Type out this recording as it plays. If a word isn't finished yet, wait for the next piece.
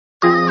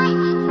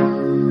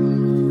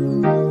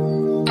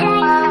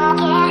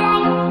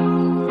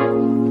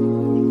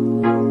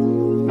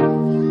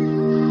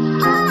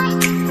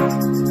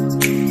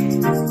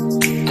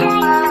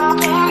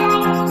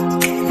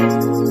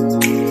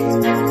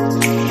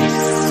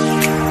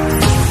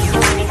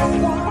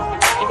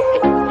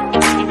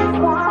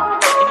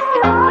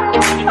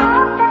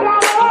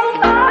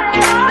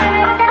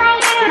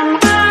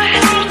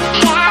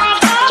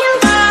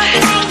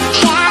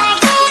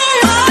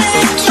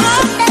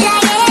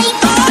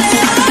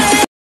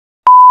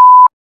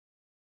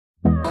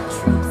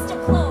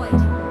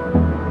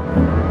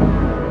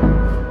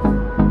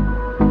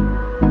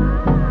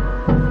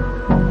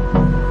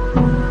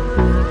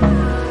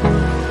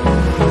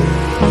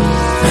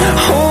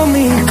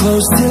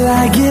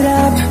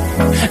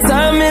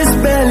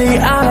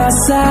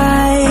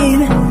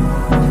side.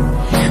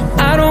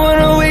 I don't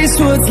wanna waste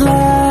what's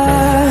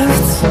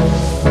left.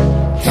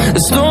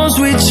 The storms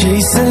we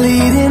chase are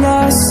leading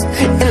us,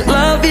 and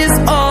love is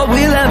all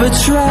we'll ever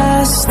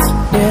trust.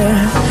 Yeah,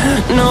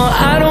 no,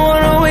 I don't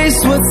wanna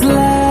waste what's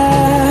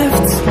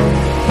left.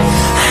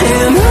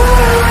 And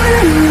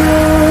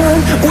on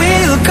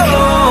we'll go,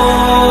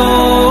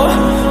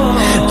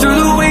 through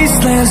the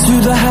wastelands,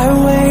 through the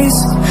highways,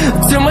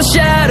 till my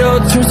shadow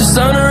turns to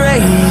sun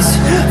rays.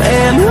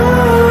 And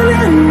on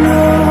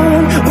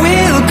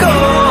we'll go,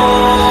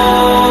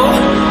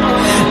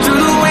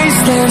 through the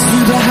wastelands,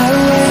 through the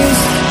highways,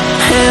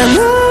 and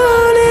on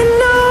we'll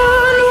go.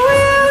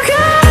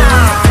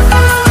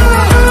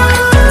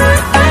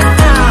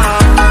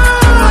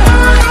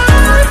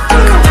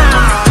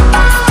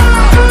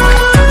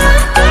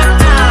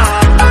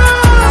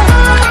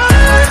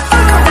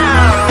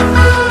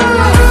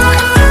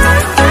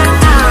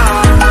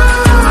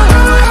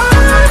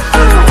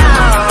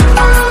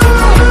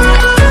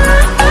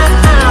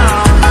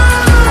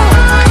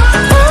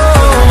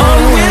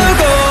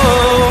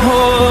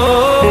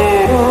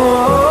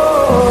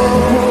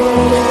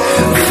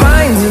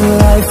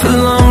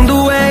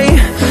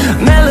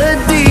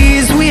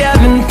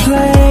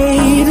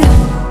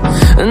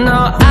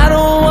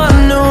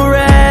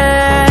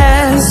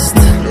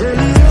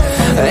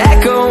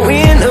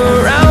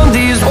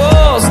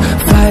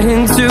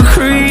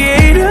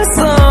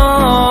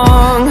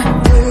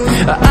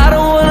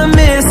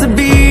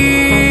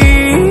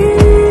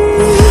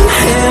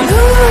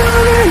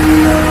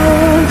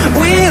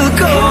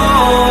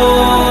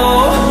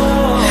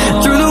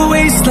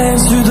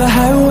 Through the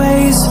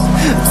highways,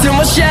 till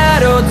my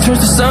shadow turns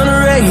to sun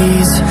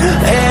rays.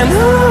 And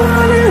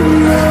on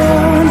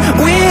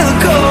we'll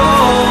go,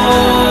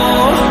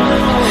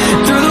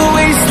 through the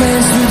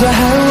wastelands, through the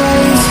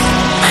highways,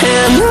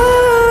 and on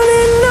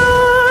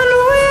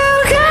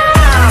we'll go.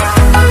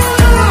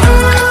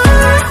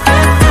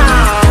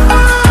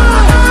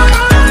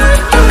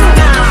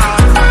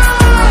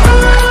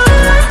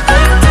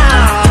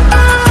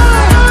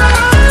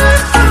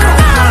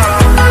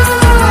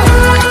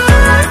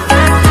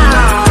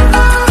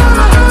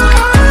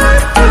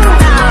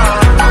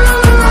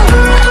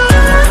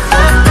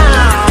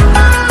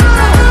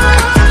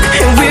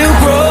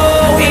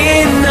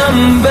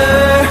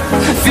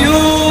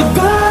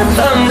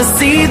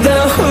 See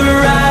the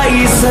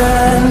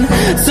horizon,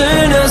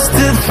 turn us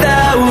to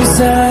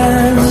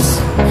thousands,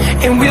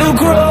 and we'll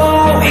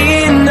grow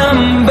in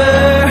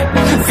number,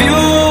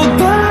 fueled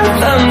by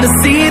them to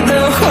see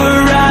the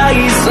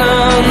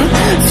horizon,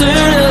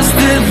 turn us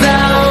to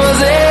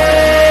thousands.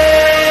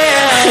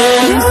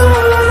 And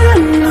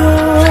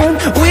on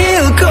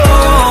we'll go,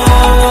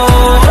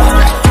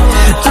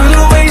 through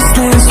the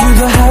wastelands, through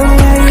the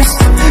highways,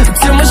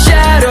 till my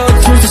shadow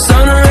turns to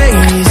sun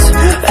rays.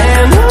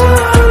 And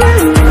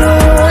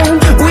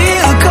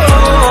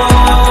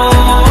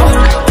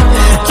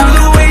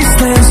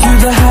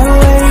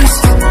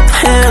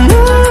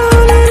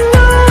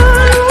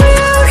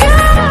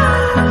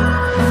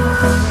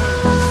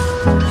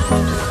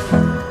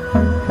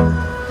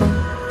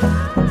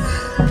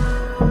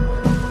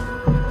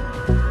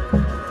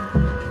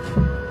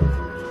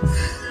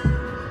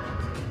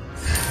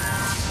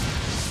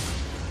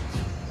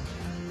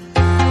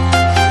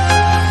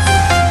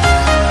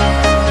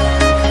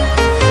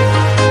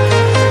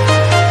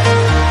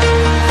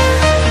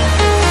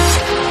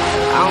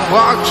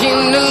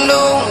walking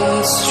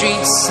alone, the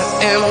streets are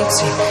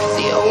empty.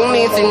 The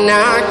only thing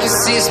I can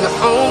see is my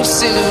own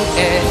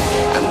silhouette.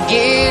 I'm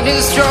getting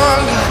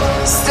stronger,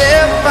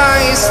 step by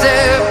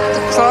step.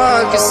 The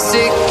clock is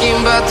ticking,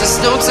 but there's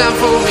no time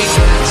for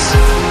regrets.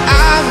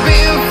 I've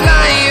been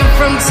flying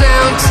from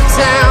town to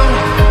town,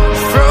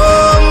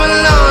 from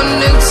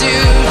London to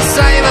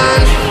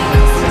Taiwan.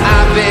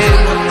 I've been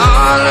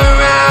all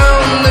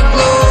around the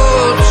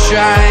globe,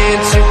 trying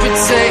to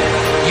protect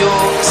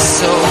your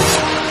soul.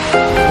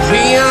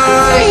 We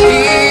are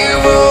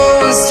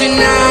heroes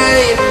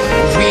tonight.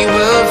 We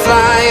will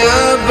fly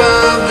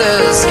above the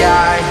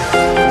sky.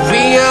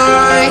 We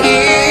are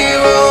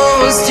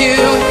heroes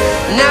tonight.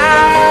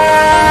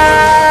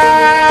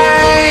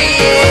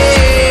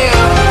 Yeah.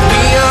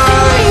 We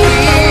are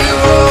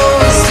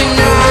heroes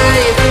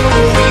tonight.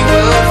 We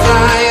will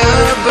fly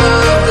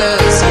above the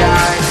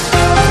sky.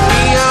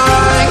 We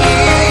are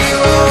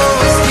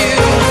heroes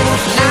tonight.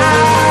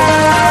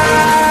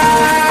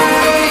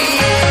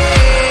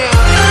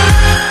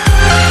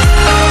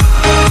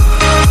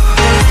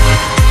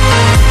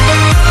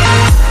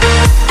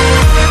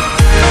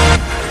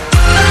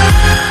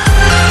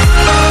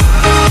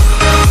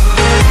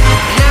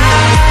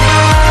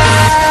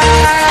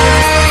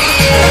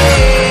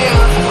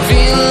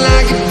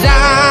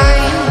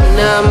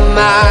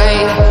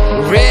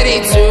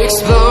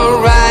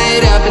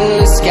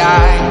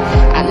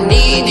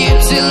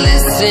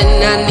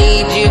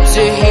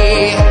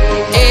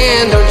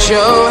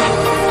 Show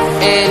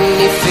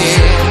any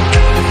fear.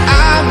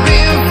 I've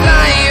been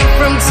flying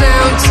from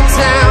town to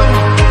town,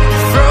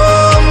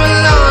 from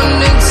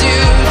London to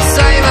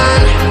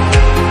Taiwan.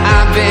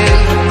 I've been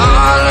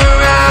all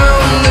around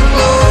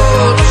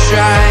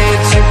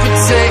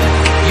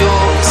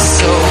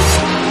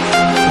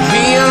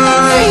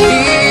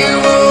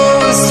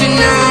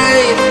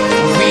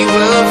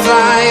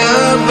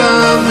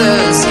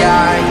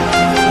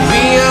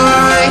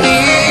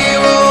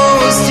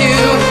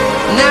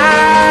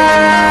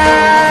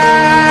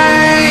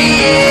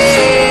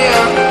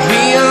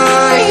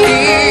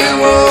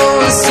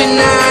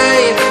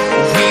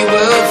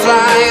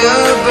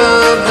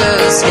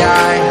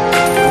sky.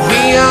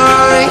 We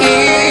are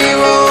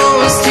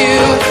heroes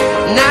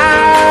tonight.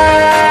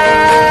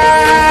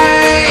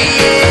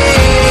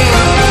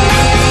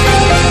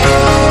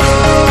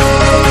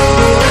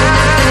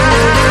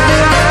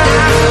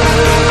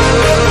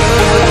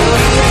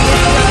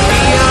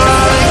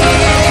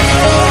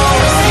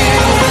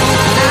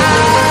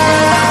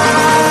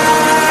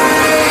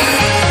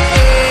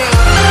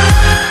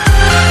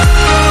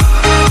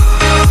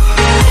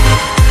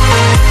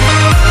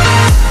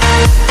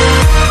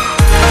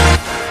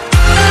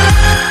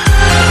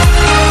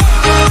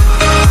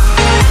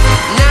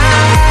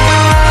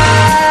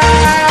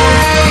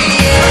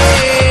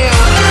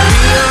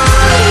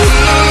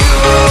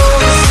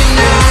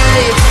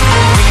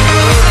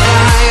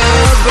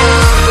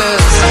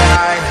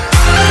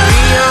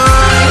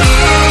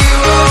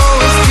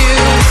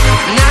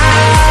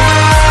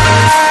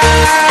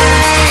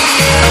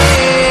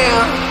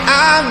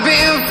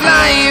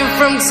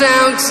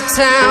 Town to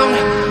town,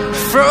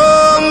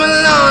 from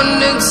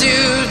London to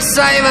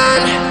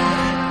Taiwan,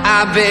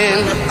 I've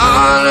been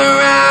all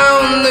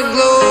around the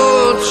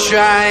globe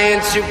trying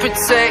to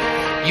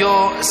protect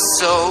your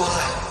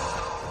soul.